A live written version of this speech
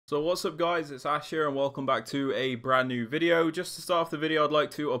So what's up guys, it's Ash here and welcome back to a brand new video. Just to start off the video, I'd like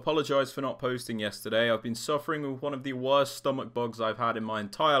to apologise for not posting yesterday. I've been suffering with one of the worst stomach bugs I've had in my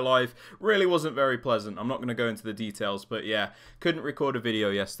entire life. Really wasn't very pleasant. I'm not going to go into the details, but yeah, couldn't record a video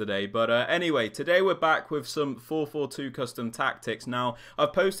yesterday. But anyway, today we're back with some 4-4-2 custom tactics. Now,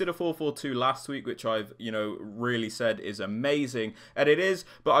 I've posted a 4-4-2 last week, which I've, really said is amazing, and it is,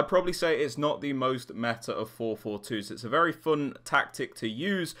 but I'd probably say it's not the most meta of 4-4-2s. It's a very fun tactic to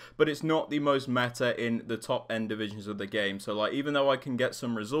use, but it's not the most meta in the top end divisions of the game. So like, even though I can get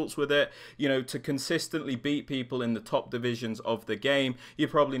some results with it, to consistently beat people in the top divisions of the game, you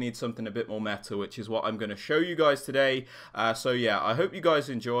probably need something a bit more meta, which is what I'm going to show you guys today. So yeah, I hope you guys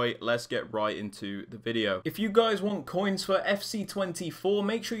enjoy. Let's get right into the video. If you guys want coins for FC24,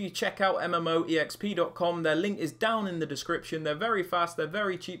 make sure you check out MMOEXP.com. Their link is down in the description. They're very fast, they're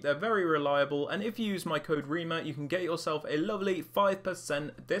very cheap, they're very reliable, and if you use my code Rema, you can get yourself a lovely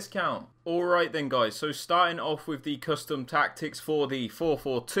 5% discount. Alright then guys, so starting off with the custom tactics for the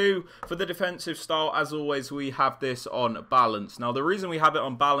 4-4-2. For the defensive style, as always, we have this on balance. Now the reason we have it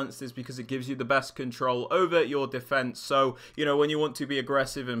on balance is because it gives you the best control over your defense. So, when you want to be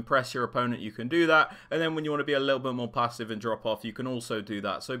aggressive and press your opponent, you can do that. And then when you want to be a little bit more passive and drop off, you can also do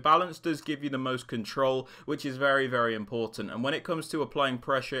that. So balance does give you the most control, which is very, very important. And when it comes to applying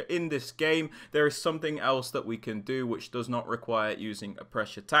pressure in this game, there is something else that we can do which does not require using a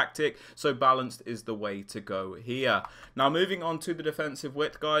pressure tactic. So balanced is the way to go here. Now moving on to the defensive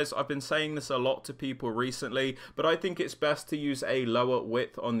width, guys, I've been saying this a lot to people recently, but I think it's best to use a lower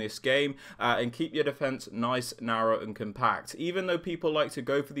width on this game and keep your defense nice, narrow and compact. Even though people like to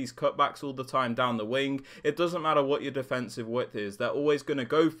go for these cutbacks all the time down the wing, it doesn't matter what your defensive width is, they're always going to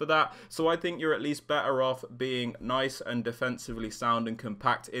go for that. So I think you're at least better off being nice and defensively sound and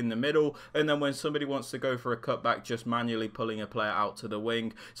compact in the middle, and then when somebody wants to go for a cutback, just manually pulling a player out to the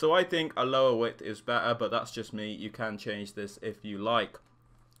wing. So I think a lower width is better, but that's just me. You can change this if you like.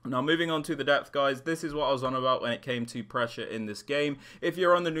 Now moving on to the depth, guys, this is what I was on about when it came to pressure in this game. If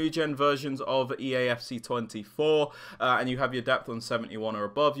you're on the new gen versions of EAFC 24 and you have your depth on 71 or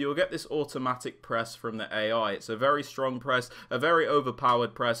above, you'll get this automatic press from the AI. It's a very strong press, a very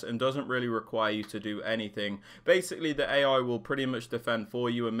overpowered press, and doesn't really require you to do anything. Basically, the AI will pretty much defend for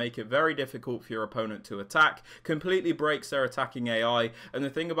you and make it very difficult for your opponent to attack. Completely breaks their attacking AI, and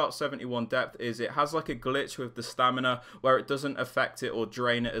the thing about 71 depth is it has like a glitch with the stamina where it doesn't affect it or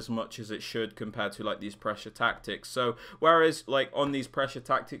drain it as much as it should compared to like these pressure tactics. So whereas like on these pressure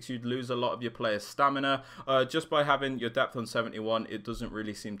tactics you'd lose a lot of your players' stamina, just by having your depth on 71 it doesn't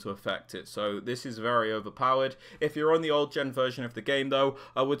really seem to affect it. So this is very overpowered. If you're on the old gen version of the game though,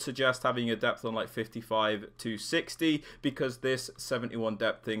 I would suggest having your depth on like 55 to 60 because this 71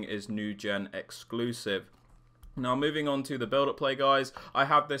 depth thing is new gen exclusive. Now moving on to the build-up play, guys, I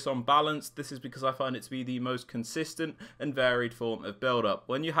have this on balance. This is because I find it to be the most consistent and varied form of build-up.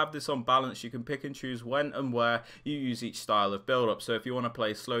 When you have this on balance, you can pick and choose when and where you use each style of build-up. So if you want to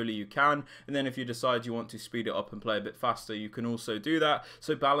play slowly, you can, and then if you decide you want to speed it up and play a bit faster, you can also do that.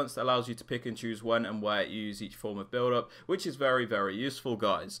 So balanced allows you to pick and choose when and where you use each form of build-up, which is very, very useful,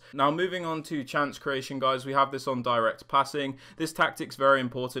 guys. Now moving on to chance creation, guys, we have this on direct passing. This tactic's very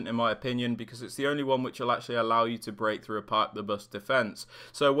important in my opinion because it's the only one which will actually allow you to break through a park the bus defense.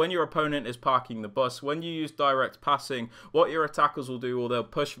 So when your opponent is parking the bus, when you use direct passing, what your attackers will do, they'll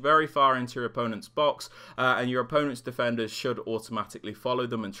push very far into your opponent's box and your opponent's defenders should automatically follow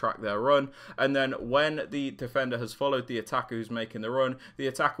them and track their run. And then when the defender has followed the attacker who's making the run, the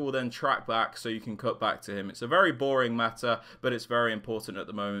attacker will then track back so you can cut back to him. It's a very boring meta, but it's very important at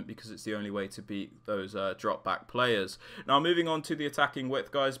the moment because it's the only way to beat those drop back players. Now moving on to the attacking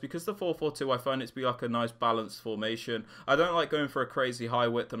width, guys, because the 4-4-2 I find it to be like a nice balanced formation. I don't like going for a crazy high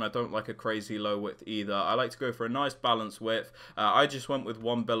width and I don't like a crazy low width either. I like to go for a nice balanced width. I just went with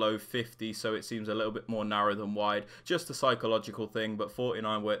one below 50 so it seems a little bit more narrow than wide. Just a psychological thing, but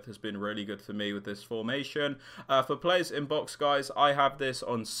 49 width has been really good for me with this formation. For players in box, guys, I have this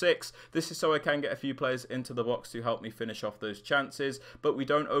on 6. This is so I can get a few players into the box to help me finish off those chances, but we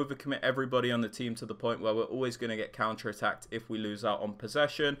don't overcommit everybody on the team to the point where we're always going to get counter-attacked if we lose out on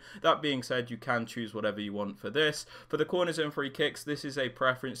possession. That being said, you can choose whatever you want for this. For the corners and free kicks, this is a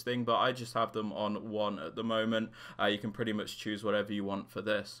preference thing, but I just have them on 1 at the moment. You can pretty much choose whatever you want for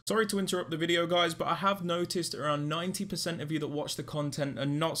this. Sorry to interrupt the video, guys, but I have noticed around 90% of you that watch the content are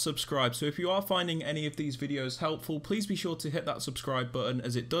not subscribed. So if you are finding any of these videos helpful, please be sure to hit that subscribe button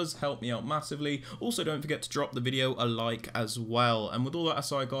as it does help me out massively. Also, don't forget to drop the video a like as well. And with all that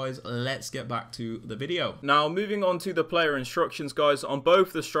aside, guys, let's get back to the video. Now, moving on to the player instructions, guys, on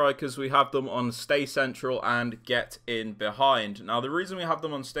both the strikers, we have them on stay central and get in behind. Now, the reason we have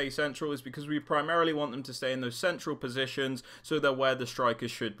them on stay central is because we primarily want them to stay in those central positions, so they're where the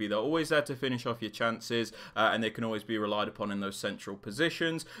strikers should be. They're always there to finish off your chances, and they can always be relied upon in those central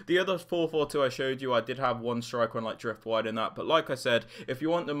positions. The other 4-4-2 I showed you, I did have one striker on like drift wide in that, but like I said, if you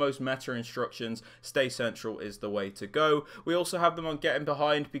want the most meta instructions, stay central is the way to go. We also have them on getting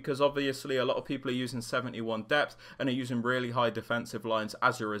behind because obviously a lot of people are using 71 depth and are using really high defensive lines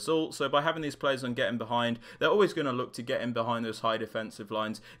as a result. So by having these players on getting behind, they're always going to look to get in behind those high defensive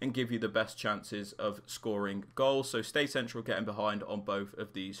lines and give you the best chances of scoring goals. So stay central, getting behind on both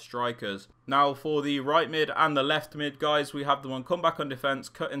of these strikers. Now for the right mid and the left mid guys, we have them on come back on defense,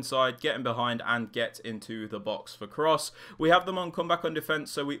 cut inside, getting behind and get into the box for cross. We have them on come back on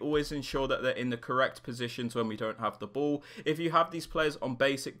defense, so we always ensure that they're in the correct positions when we don't have the ball. If you have these players on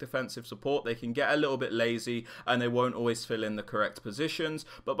basic defensive support, they can get a little bit lazy and they won't always fill in the correct positions,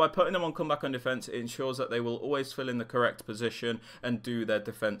 but by putting them on come back on defense, it ensures that they will always fill in the correct position and do their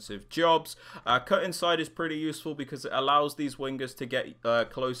defensive jobs. Cut inside is pretty useful because it allows these wingers to get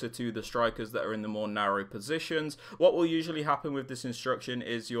closer to the strikers that are in the more narrow positions. What will usually happen with this instruction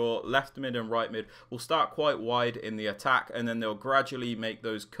is your left mid and right mid will start quite wide in the attack, and then they'll gradually make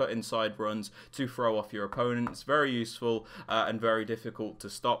those cut inside runs to throw off your opponent. It's very useful and very difficult to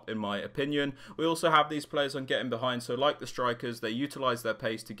stop, in my opinion. We also have these players on getting behind, so like the strikers, they utilize their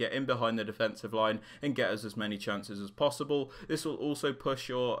pace to get in behind the defensive line and get us as many chances as possible. This will also push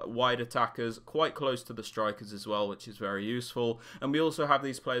your wide attackers quite close to the strikers as well, which is very useful. And we also have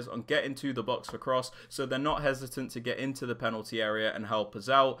these players on get into the box for cross, so they're not hesitant to get into the penalty area and help us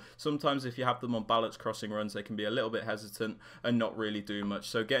out. Sometimes if you have them on balanced crossing runs, they can be a little bit hesitant and not really do much.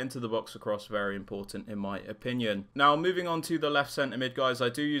 So get into the box for cross, very important in my opinion. Now moving on to the left centre mid guys, I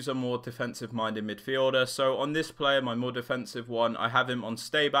do use a more defensive minded midfielder. So on this player, my more defensive one, I have him on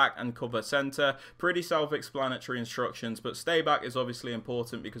stay back and cover centre. Pretty self-explanatory instructions, but stay back is obviously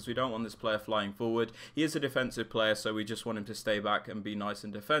important because we don't want this player flying forward. He is a defensive player, so we just want him to stay back and be nice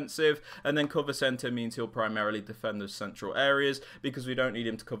and defensive. And then cover centre means he'll primarily defend those central areas because we don't need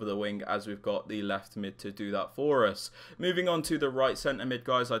him to cover the wing, as we've got the left mid to do that for us. Moving on to the right centre mid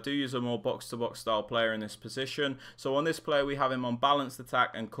guys, I do use a more box-to-box style player in this position. So on this player, we have him on balanced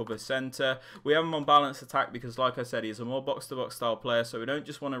attack and cover centre. We have him on balanced attack because, like I said, he's a more box-to-box style player, so we don't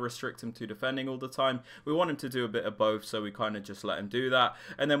just want to restrict him to defending all the time. We want him to do a bit of both, so we kind of just let him do that.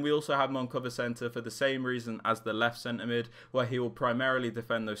 And then we also have him on cover centre for the same reason as the left centre mid, where he will primarily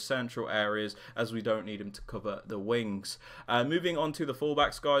defend those central areas, as we don't need him to cover the wings. Moving on to the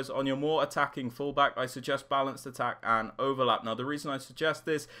fullbacks guys, on your more attacking fullback, I suggest balanced attack and overlap. Now the reason I suggest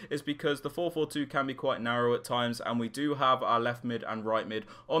this is because the 4-4-2 can be quite narrow at times, and we do have our left mid and right mid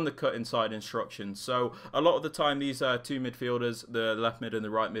on the cut inside instructions. So a lot of the time these two midfielders, the left mid and the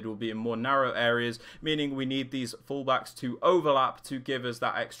right mid, will be in more narrow areas, meaning we need these fullbacks to overlap to give us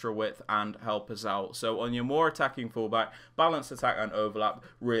that extra width and help us out. So on your more attacking fullback, balanced attack and overlap,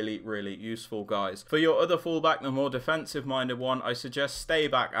 really useful guys. For your other fullback, the more defensive minded one, I suggest stay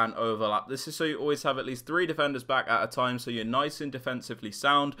back and overlap. This is so you always have at least 3 defenders back at a time, so you're nice and defensively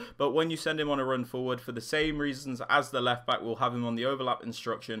sound. But when you send him on a run forward, for the same reasons as the left back, we'll have him on the overlap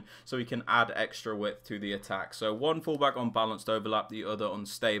instruction so he can add extra width to the attack. So one fullback on balanced overlap, the other on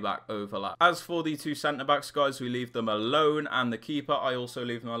stay back overlap. As for the two centre backs guys, we leave them alone, and the keeper, I also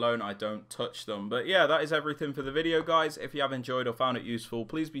leave them alone. I don't touch them. But yeah, that is everything for the video guys. If you have enjoyed or found it useful,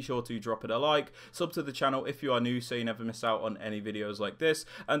 please be sure to drop it a like, sub to the channel if you are new so you never miss out on any videos like this,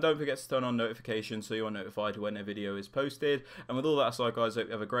 and don't forget to turn on notifications so you are notified when a video is posted. And with all that aside guys, I hope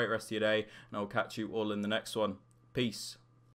you have a great rest of your day, and I'll catch you all in the next one. Peace.